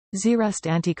ZERUST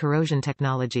Anti-Corrosion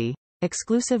Technology.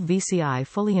 Exclusive VCI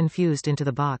fully infused into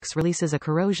the box releases a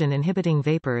corrosion-inhibiting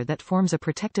vapor that forms a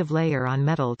protective layer on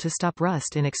metal to stop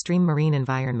rust in extreme marine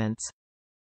environments.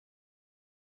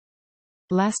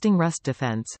 Lasting rust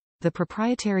defense. The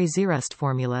proprietary ZERUST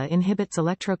formula inhibits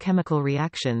electrochemical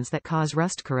reactions that cause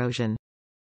rust corrosion.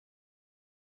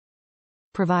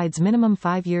 Provides minimum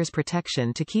 5 years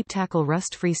protection to keep tackle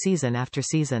rust-free season after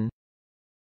season.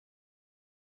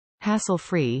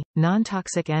 Hassle-free,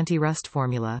 non-toxic anti-rust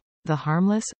formula. The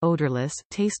harmless, odorless,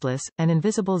 tasteless, and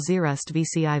invisible Zerust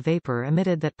VCI vapor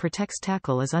emitted that protects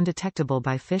tackle is undetectable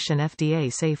by fish and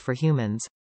FDA-safe for humans.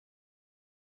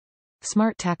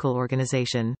 Smart tackle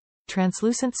organization.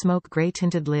 Translucent smoke gray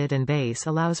tinted lid and base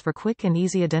allows for quick and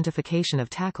easy identification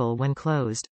of tackle when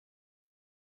closed.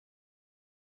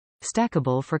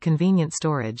 Stackable for convenient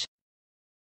storage.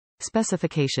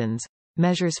 Specifications.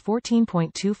 Measures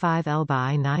 14.25 L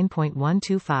by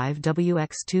 9.125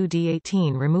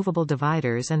 WX2D18 removable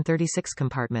dividers and 36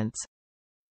 compartments.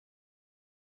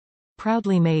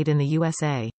 Proudly made in the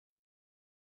USA.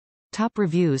 Top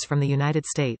reviews from the United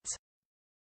States.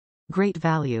 Great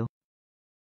value.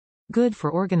 Good for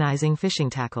organizing fishing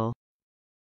tackle.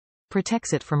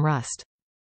 Protects it from rust.